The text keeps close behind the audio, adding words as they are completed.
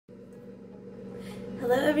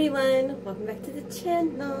Hello everyone, welcome back to the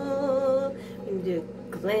channel. I'm going to do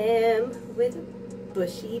Glam with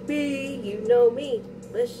Bushey B. You know me,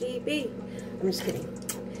 Bushey B. I'm just kidding.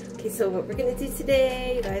 Okay, so what we're going to do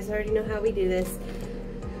today, you guys already know how we do this.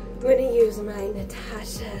 I'm going to use my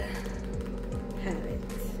Natasha palette.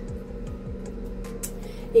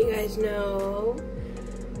 You guys know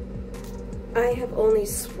I have only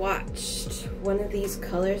swatched one of these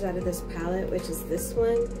colors out of this palette, which is this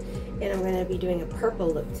one. And I'm going to be doing a purple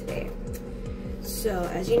look today. So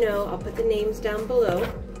as you know, I'll put the names down below,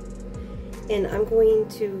 and I'm going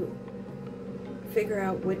to figure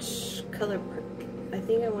out which color. I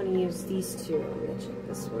think I want to use these two. I'm going to check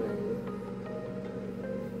this one.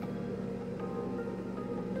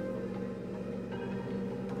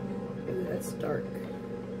 Ooh, that's dark.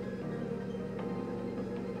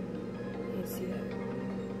 Can you see that?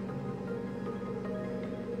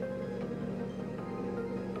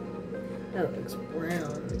 That looks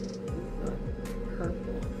brown, not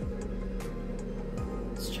purple.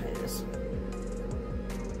 Let's try this one.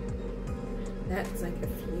 That's like a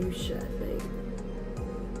fuchsia thing.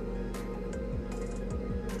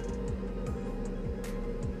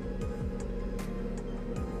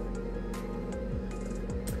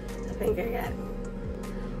 I think I got it.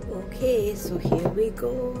 Okay, so here we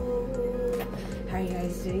go. How are you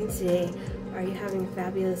guys doing today? Are you having a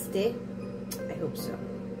fabulous day? I hope so.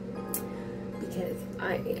 Because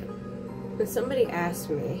I am. When somebody asked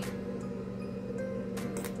me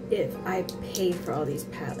if I pay for all these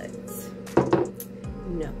palettes,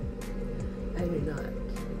 no, I do not.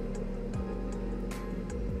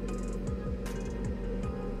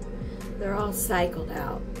 They're all cycled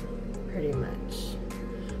out, pretty much.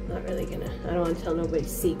 I'm not really gonna, I don't want to tell nobody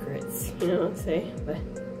secrets, you know what I'm saying? But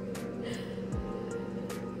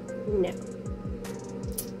no.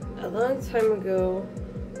 A long time ago,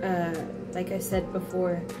 like I said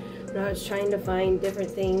before, when I was trying to find different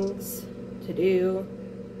things to do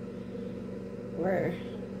or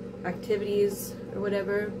activities or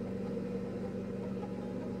whatever,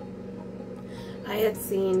 I had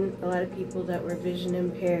seen a lot of people that were vision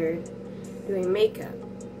impaired doing makeup.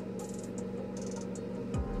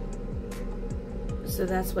 So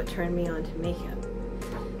that's what turned me on to makeup.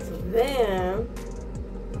 So then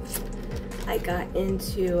I got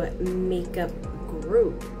into makeup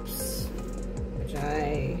groups.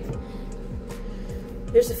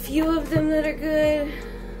 There's a few of them that are good,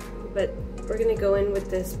 but we're gonna go in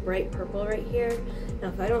with this bright purple right here. Now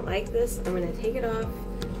if I don't like this, I'm gonna take it off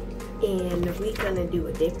and we're gonna do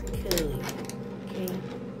a different color, okay?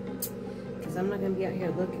 Because I'm not gonna be out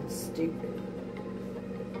here looking stupid.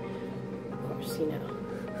 Of course, you know.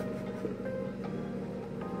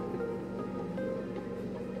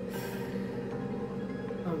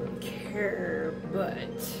 I don't care, but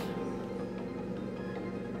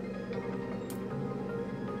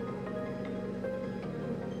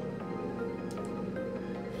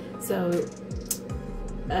so, here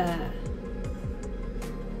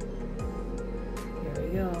we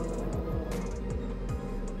go.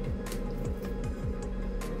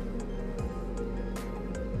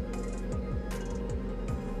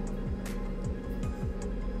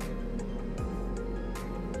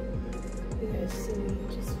 You guys see me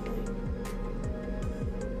just fine.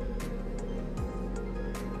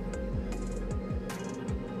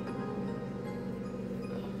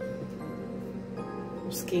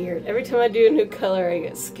 Scared. Every time I do a new color, I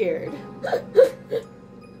get scared.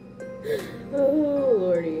 Oh,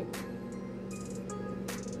 Lordy.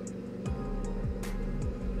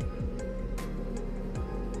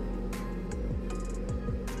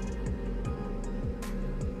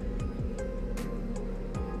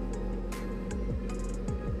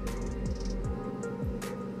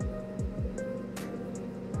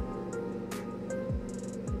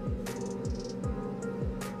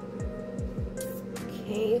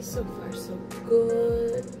 Okay, so far so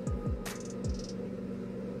good.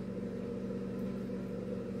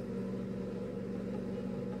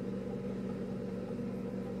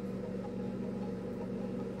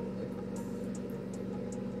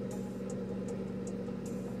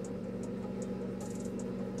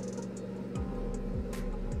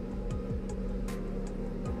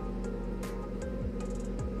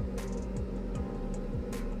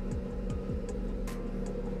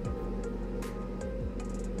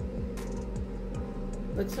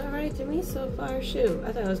 Looks alright to me so far. Shoot,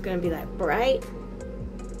 I thought it was gonna be like bright,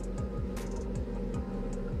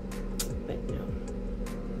 but no,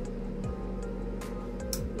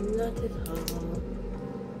 not at all.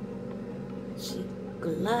 She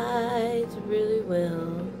glides really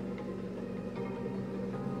well.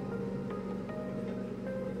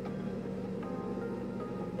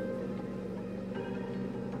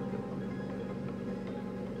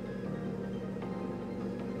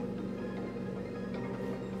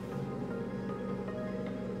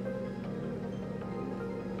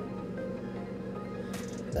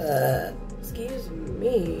 Excuse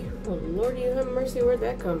me. Oh, Lord, you have mercy. Where'd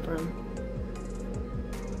that come from?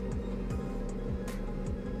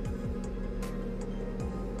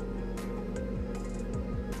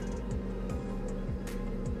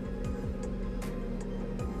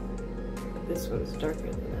 This one's darker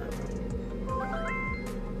than that one.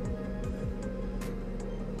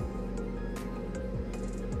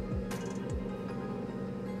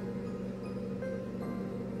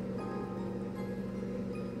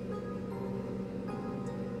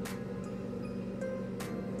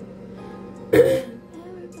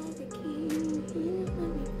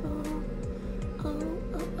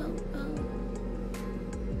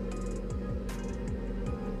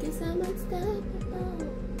 I'm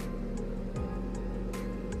unstoppable.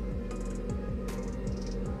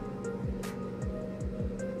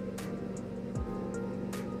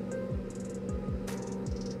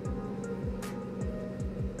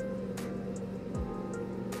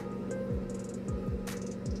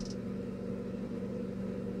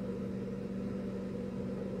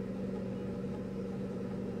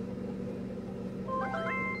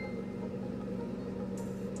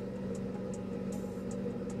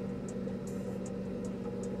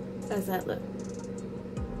 How's that look?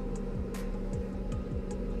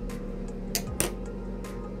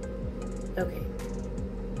 Okay.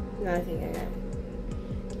 Now I think I got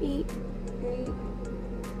it.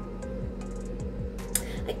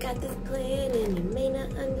 I got this plan and you may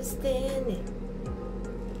not understand it.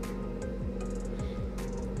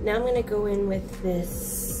 Now I'm gonna go in with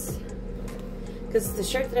this, because the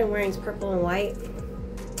shirt that I'm wearing is purple and white.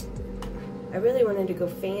 I really wanted to go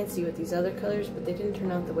fancy with these other colors, but they didn't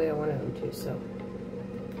turn out the way I wanted them to, so.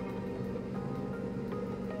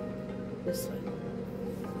 This one.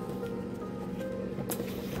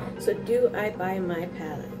 So do I buy my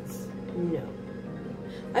palettes? No.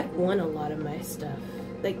 I've won a lot of my stuff.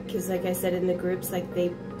 Like, cause like I said in the groups, like they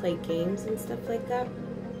play games and stuff like that.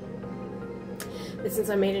 But since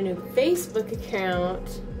I made a new Facebook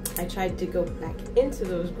account, I tried to go back into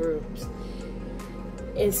those groups.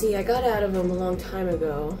 And see, I got out of them a long time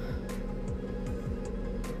ago.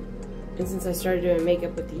 And since I started doing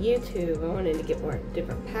makeup with the YouTube, I wanted to get more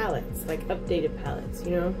different palettes, like updated palettes,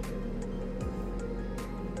 you know?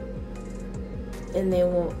 And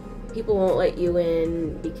people won't let you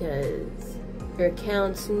in because your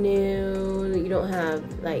account's new, you don't have,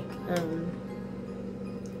 like,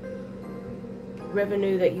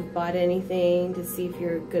 revenue that you've bought anything to see if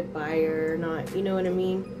you're a good buyer or not, you know what I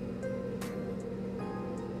mean?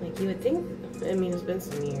 Like, you would think, I mean, it's been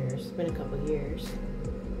some years. It's been a couple years.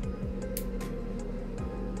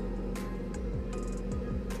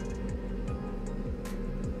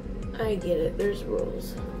 I get it. There's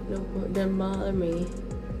rules. No, doesn't bother me.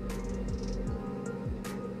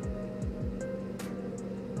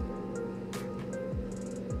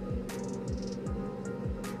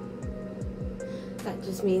 That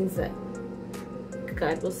just means that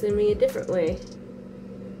God will send me a different way.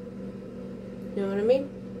 You know what I mean?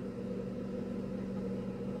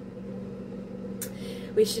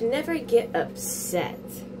 We should never get upset.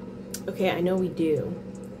 Okay, I know we do.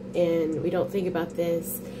 And we don't think about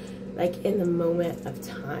this like in the moment of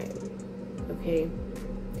time. Okay?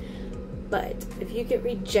 But if you get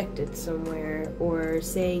rejected somewhere, or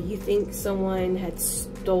say you think someone had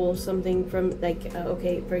stole something from, like,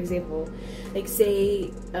 okay, for example, like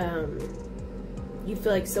say you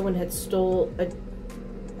feel like someone had stole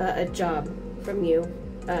a job from you,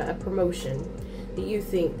 a promotion that you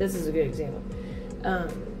think, this is a good example,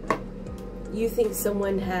 you think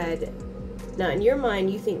someone had, now in your mind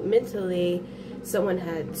you think mentally someone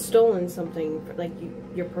had stolen something, like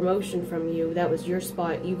your promotion from you, that was your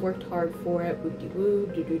spot, you worked hard for it, whoop-de-woo,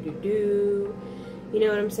 do-do-do-do, you know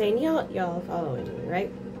what I'm saying? Y'all are following me,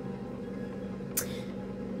 right?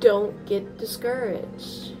 Don't get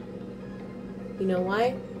discouraged. You know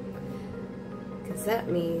why? Because that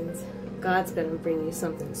means God's going to bring you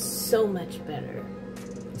something so much better.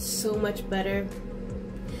 So much better.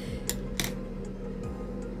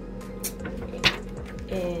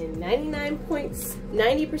 And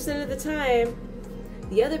 90% of the time,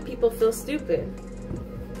 the other people feel stupid.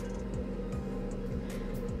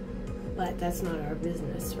 But that's not our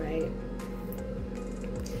business, right?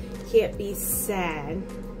 Can't be sad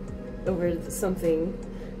over something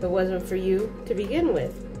that wasn't for you to begin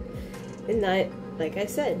with. And that, like I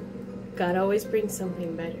said, God always brings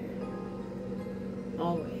something better.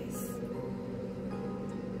 Always.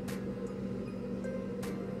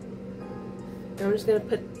 I'm just going to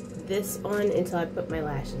put this on until I put my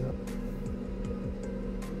lashes on.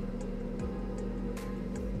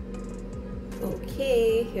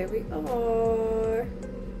 Okay, here we are.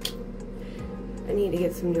 I need to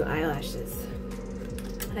get some new eyelashes.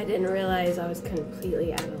 I didn't realize I was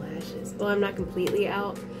completely out of lashes. Well, I'm not completely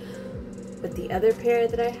out, but the other pair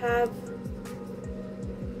that I have,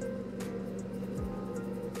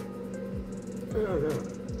 I don't know.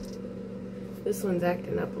 This one's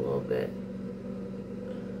acting up a little bit.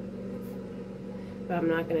 But I'm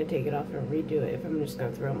not going to take it off and redo it if I'm just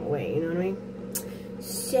going to throw them away, you know what I mean?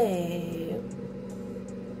 So,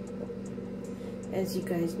 as you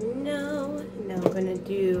guys know, now I'm going to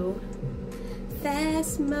do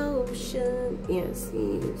fast motion. Yeah,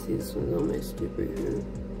 see this one's all messed up right here.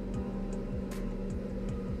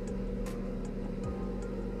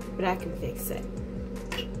 But I can fix it.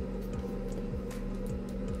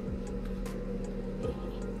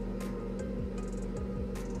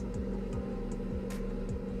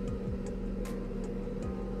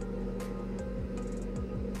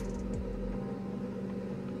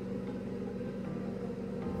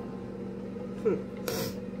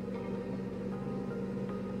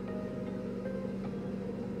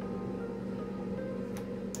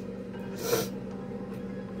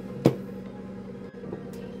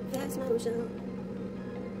 Fast motion.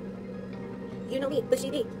 You know me,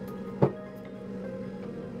 Bushey me.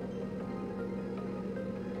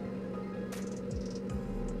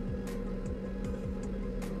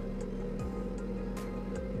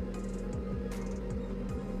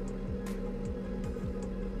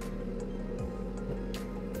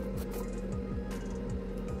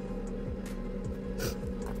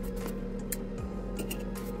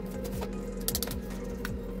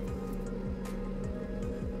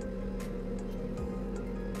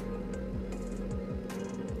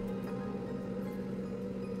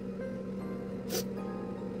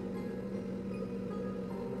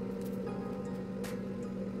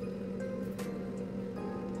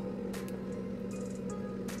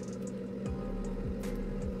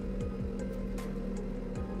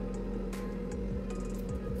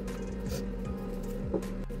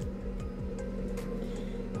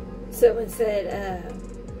 Someone said,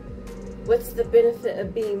 what's the benefit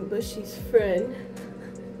of being Bushey's friend?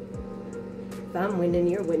 If I'm winning,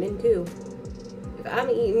 you're winning too. If I'm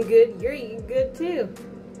eating good, you're eating good too.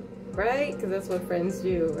 Right? Because that's what friends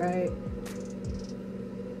do, right?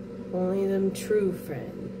 Only them true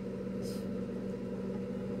friends.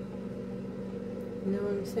 You know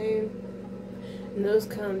what I'm saying? And those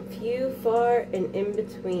come few, far, and in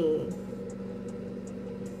between.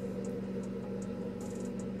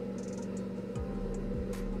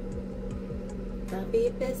 I'll be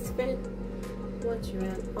your best friend, watch you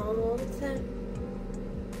around all the time.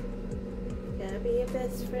 Gotta be your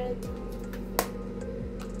best friend.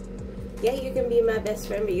 Yeah, you can be my best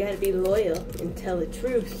friend, but you gotta be loyal and tell the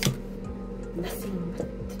truth. Nothing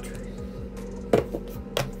but the truth.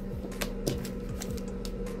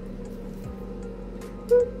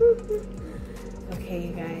 Okay,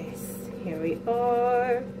 you guys, here we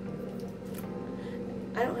are.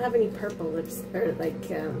 I don't have any purple lips, or like,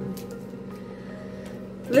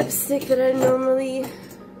 lipstick that I normally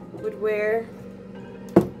would wear.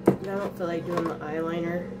 And I don't feel like doing the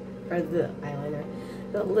eyeliner, or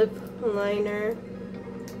the lip liner.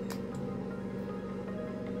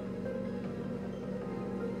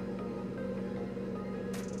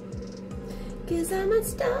 Cause I'm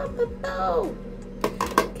unstoppable.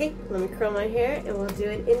 Okay, let me curl my hair and we'll do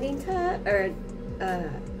an ending touch, or a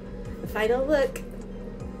final look.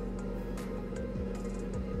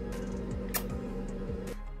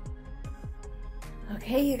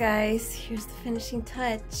 Okay, you guys, here's the finishing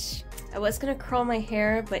touch. I was gonna curl my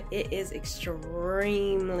hair, but it is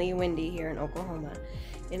extremely windy here in Oklahoma.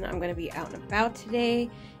 And I'm gonna be out and about today,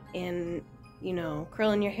 and you know,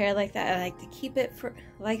 curling your hair like that, I like to keep it for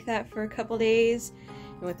like that for a couple days.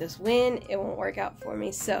 And with this wind, it won't work out for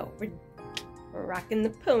me. So we're rocking the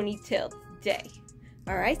ponytail today.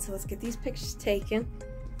 Alright, so let's get these pictures taken.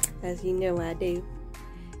 As you know I do.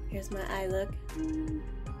 Here's my eye look.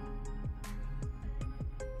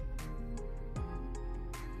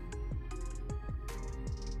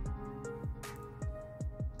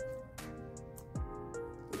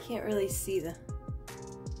 Can't really see the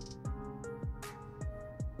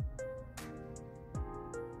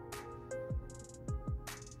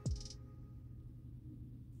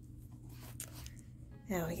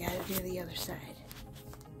now we gotta do the other side.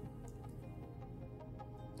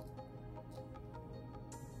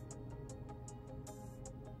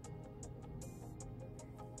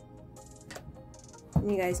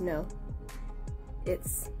 And you guys know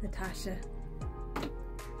it's Natasha.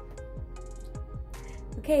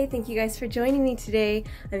 Okay, thank you guys for joining me today.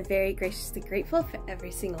 I'm very graciously grateful for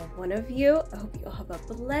every single one of you. I hope you all have a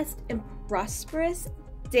blessed and prosperous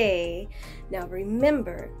day. Now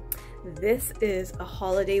remember, this is a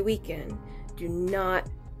holiday weekend. Do not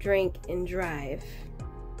drink and drive,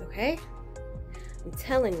 okay? I'm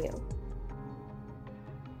telling you.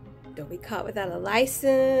 Don't be caught without a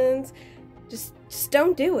license. Just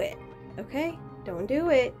don't do it, okay? Don't do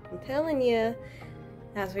it. I'm telling you.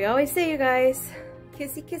 As we always say, you guys,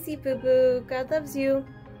 kissy kissy boo boo. God loves you.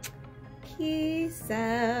 Peace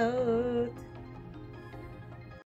out.